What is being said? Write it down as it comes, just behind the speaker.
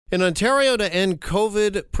In Ontario, to end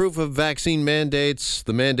COVID proof of vaccine mandates,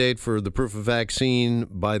 the mandate for the proof of vaccine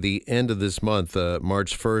by the end of this month,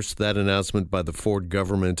 March 1st, that announcement by the Ford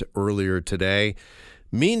government earlier today.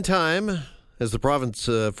 Meantime, as the province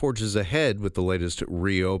forges ahead with the latest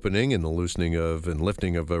reopening and the loosening of and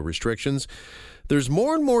lifting of restrictions, there's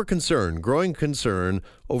more and more growing concern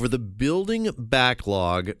over the building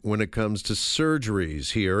backlog when it comes to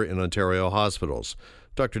surgeries here in Ontario hospitals.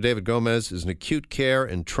 Dr. David Gomez is an acute care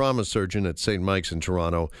and trauma surgeon at St. Mike's in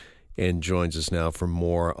Toronto and joins us now for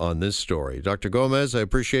more on this story. Dr. Gomez, I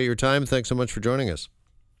appreciate your time. Thanks so much for joining us.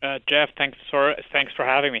 Jeff, thanks for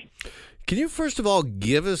having me. Can you first of all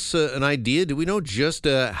give us an idea? Do we know just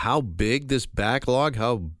how big the backlog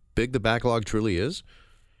truly is?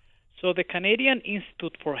 So the Canadian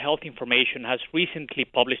Institute for Health Information has recently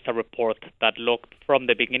published a report that looked from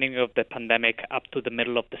the beginning of the pandemic up to the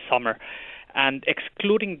middle of the summer. And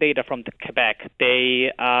excluding data from Quebec,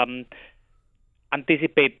 they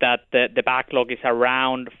anticipate that the backlog is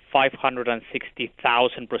around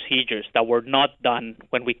 560,000 procedures that were not done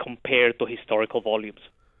when we compare to historical volumes.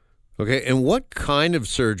 Okay, and what kind of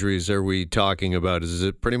surgeries are we talking about? Is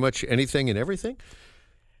it pretty much anything and everything?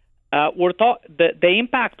 The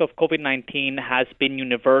impact of COVID-19 has been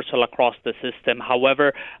universal across the system.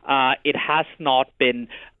 However, it has not been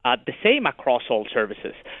the same across all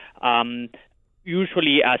services.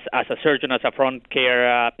 Usually, as a surgeon, as a front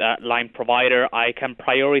care line provider, I can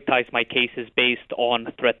prioritize my cases based on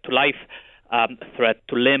threat to life, threat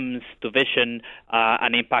to limbs, to vision,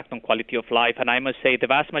 and impact on quality of life. And I must say the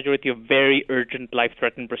vast majority of very urgent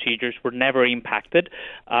life-threatening procedures were never impacted.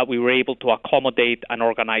 We were able to accommodate and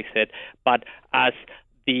organize it. But as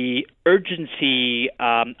the urgency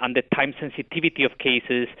and the time sensitivity of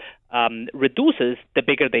cases reduces, the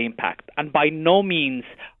bigger the impact. And by no means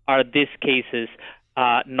are these cases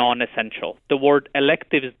non-essential. The word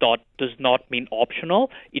electives does not mean optional.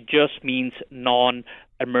 It just means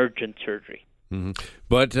non-emergent surgery. Mm-hmm.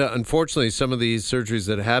 But unfortunately, some of these surgeries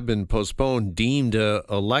that have been postponed, deemed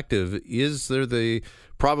elective, is there the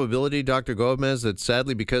probability, Dr. Gomez, that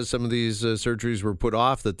sadly because some of these surgeries were put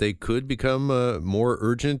off, that they could become more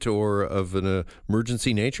urgent or of an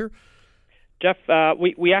emergency nature? Jeff,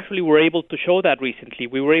 we actually were able to show that recently.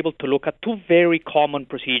 We were able to look at two very common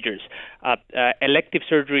procedures, elective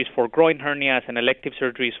surgeries for groin hernias and elective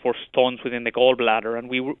surgeries for stones within the gallbladder.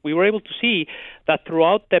 And we were able to see that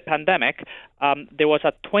throughout the pandemic, there was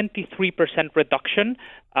a 23% reduction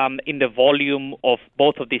in the volume of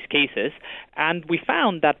both of these cases. And we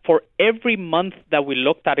found that for every month that we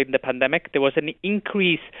looked at in the pandemic, there was an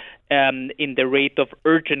increase in the rate of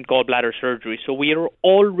urgent gallbladder surgery. So we are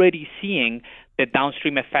already seeing the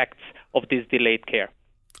downstream effects of this delayed care.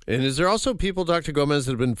 And is there also people, Dr. Gomez,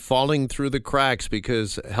 that have been falling through the cracks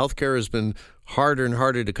because healthcare has been harder and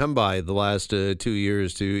harder to come by the last 2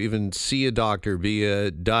 years to even see a doctor, be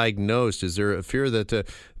diagnosed? Is there a fear that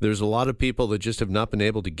there's a lot of people that just have not been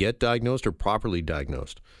able to get diagnosed or properly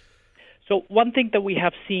diagnosed? So one thing that we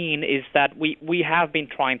have seen is that we have been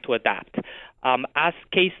trying to adapt. As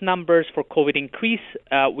case numbers for COVID increase,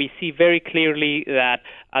 we see very clearly that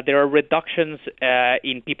there are reductions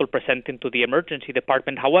in people presenting to the emergency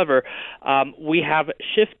department. However, we have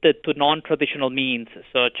shifted to non-traditional means,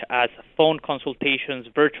 such as phone consultations,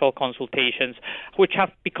 virtual consultations, which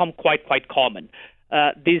have become quite common.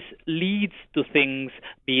 This leads to things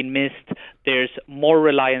being missed. There's more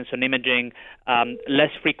reliance on imaging,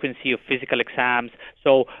 less frequency of physical exams.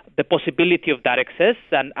 So the possibility of that exists,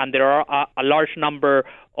 and there are a large number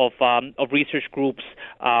of research groups,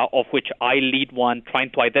 of which I lead one,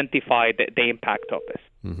 trying to identify the impact of this.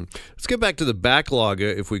 Mm-hmm. Let's get back to the backlog,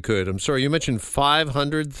 if we could. I'm sorry, you mentioned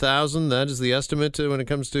 500,000. That is the estimate when it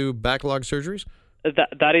comes to backlog surgeries?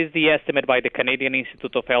 That is the estimate by the Canadian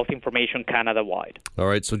Institute of Health Information Canada-wide. All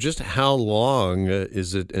right. So just how long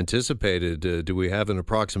is it anticipated? Do we have an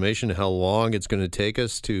approximation how long it's going to take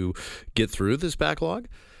us to get through this backlog?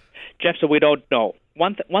 Jeff, so we don't know.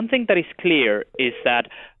 One thing that is clear is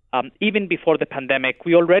that even before the pandemic,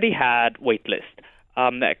 we already had wait lists.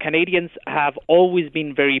 Canadians have always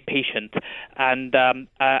been very patient and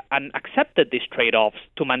accepted these trade-offs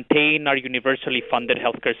to maintain our universally funded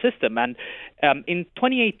healthcare system. And in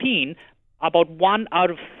 2018, about 1 out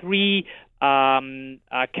of 3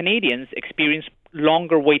 Canadians experienced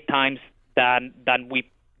longer wait times than we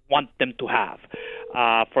want them to have.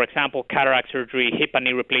 For example, cataract surgery, hip and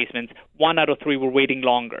knee replacements, 1 out of 3 were waiting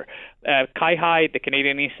longer. CIHI, the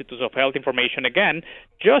Canadian Institute of Health Information, again,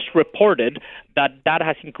 just reported that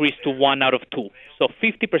has increased to 1 out of 2. So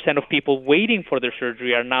 50% of people waiting for their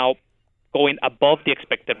surgery are now going above the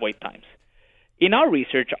expected wait times. in our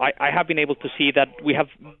research, I have been able to see that we have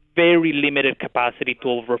very limited capacity to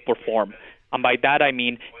overperform. And by that, I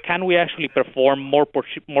mean, can we actually perform more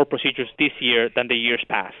procedures this year than the years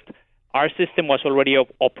past? Our system was already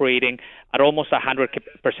operating at almost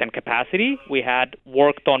 100% capacity. We had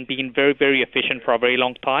worked on being very, very efficient for a very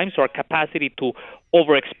long time, so our capacity to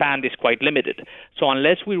overexpand is quite limited. So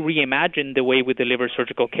unless we reimagine the way we deliver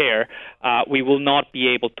surgical care, we will not be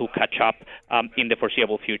able to catch up in the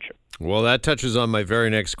foreseeable future. Well, that touches on my very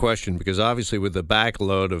next question, because obviously with the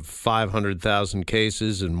backload of 500,000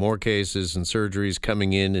 cases and more cases and surgeries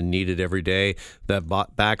coming in and needed every day, that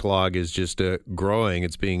backlog is just growing.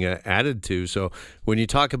 It's being added to. So when you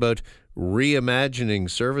talk about reimagining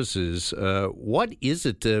services, what is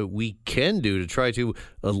it we can do to try to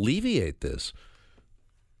alleviate this?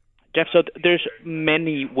 Jeff, so there's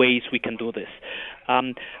many ways we can do this.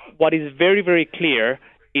 What is very, very clear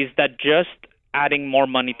is that just adding more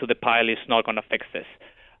money to the pile is not going to fix this.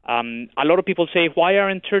 A lot of people say, why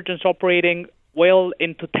aren't surgeons operating well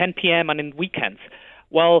into 10 p.m. and in weekends?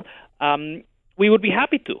 Well, we would be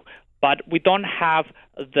happy to, but we don't have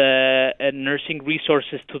the nursing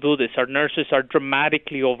resources to do this. Our nurses are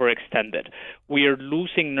dramatically overextended. We are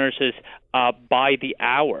losing nurses by the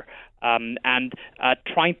hour. And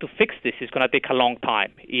trying to fix this is going to take a long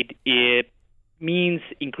time. It means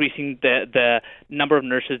increasing the number of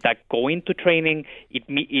nurses that go into training.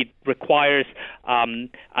 It requires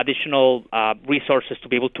additional resources to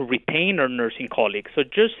be able to retain our nursing colleagues. So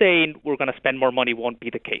just saying we're going to spend more money won't be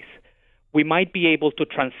the case. We might be able to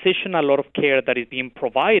transition a lot of care that is being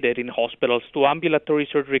provided in hospitals to ambulatory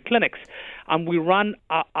surgery clinics. And we run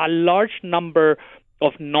a large number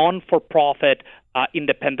of non-for-profit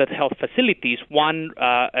independent health facilities, one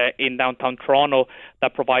in downtown Toronto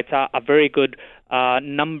that provides a very good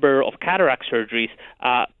number of cataract surgeries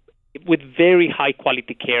with very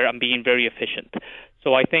high-quality care and being very efficient.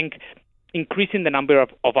 So I think increasing the number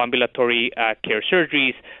of ambulatory care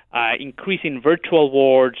surgeries, increasing virtual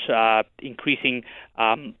wards, increasing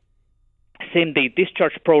same-day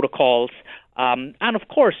discharge protocols, and of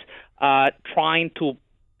course, trying to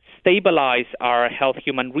stabilize our health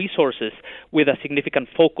human resources with a significant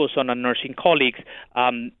focus on our nursing colleagues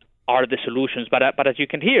are the solutions. But as you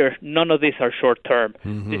can hear, none of these are short-term.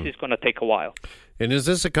 Mm-hmm. This is going to take a while. And is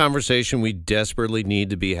this a conversation we desperately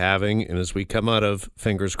need to be having? And as we come out of,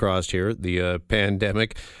 fingers crossed here, the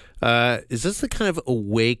pandemic, is this the kind of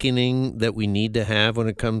awakening that we need to have when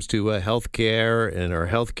it comes to healthcare and our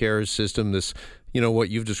healthcare system? This, what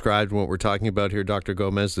you've described and what we're talking about here, Dr.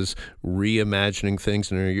 Gomez, this reimagining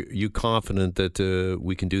things. And are you confident that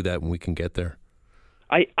we can do that when we can get there?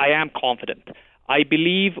 I am confident. I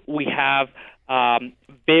believe we have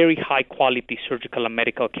very high-quality surgical and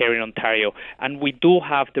medical care in Ontario, and we do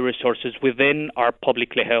have the resources within our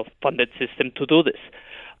publicly health-funded system to do this.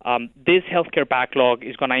 This healthcare backlog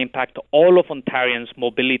is going to impact all of Ontarians'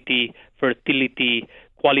 mobility, fertility,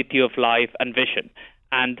 quality of life, and vision.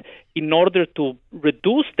 And in order to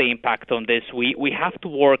reduce the impact on this, we have to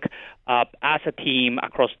work as a team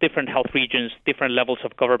across different health regions, different levels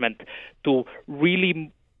of government, to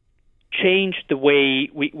really change the way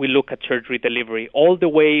we look at surgery delivery, all the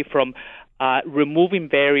way from removing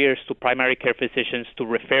barriers to primary care physicians, to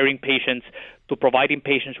referring patients, to providing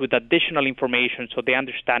patients with additional information so they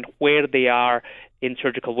understand where they are in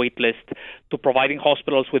surgical wait list, to providing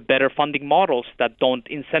hospitals with better funding models that don't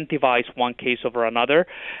incentivize one case over another.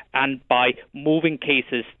 And by moving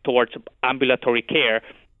cases towards ambulatory care,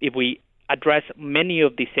 if we address many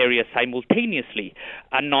of these areas simultaneously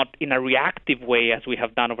and not in a reactive way as we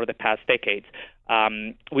have done over the past decades,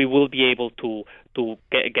 we will be able to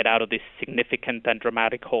get out of this significant and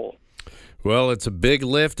dramatic hole. Well, it's a big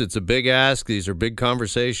lift. It's a big ask. These are big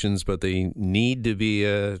conversations, but they need to be.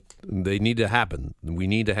 They need to happen. We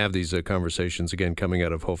need to have these conversations again coming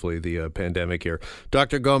out of hopefully the pandemic here.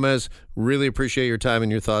 Dr. Gomez, really appreciate your time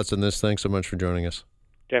and your thoughts on this. Thanks so much for joining us.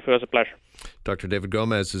 Jeff, it was a pleasure. Dr. David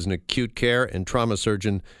Gomez is an acute care and trauma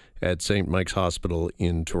surgeon at St. Mike's Hospital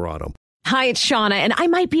in Toronto. Hi, it's Shauna, and I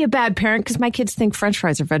might be a bad parent because my kids think French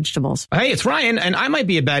fries are vegetables. Hey, it's Ryan, and I might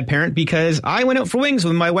be a bad parent because I went out for wings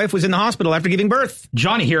when my wife was in the hospital after giving birth.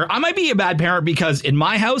 Johnny here. I might be a bad parent because in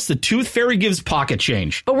my house, the tooth fairy gives pocket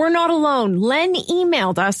change. But we're not alone. Len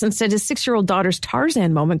emailed us and said his 6-year-old daughter's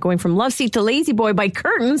Tarzan moment going from love seat to lazy boy by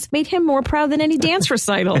curtains made him more proud than any dance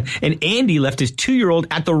recital. And Andy left his 2-year-old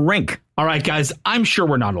at the rink. All right, guys, I'm sure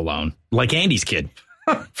we're not alone. Like Andy's kid.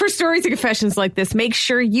 For stories and confessions like this, make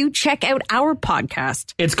sure you check out our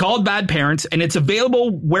podcast. It's called Bad Parents, and it's available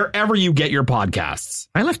wherever you get your podcasts.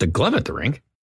 I left a glove at the rink.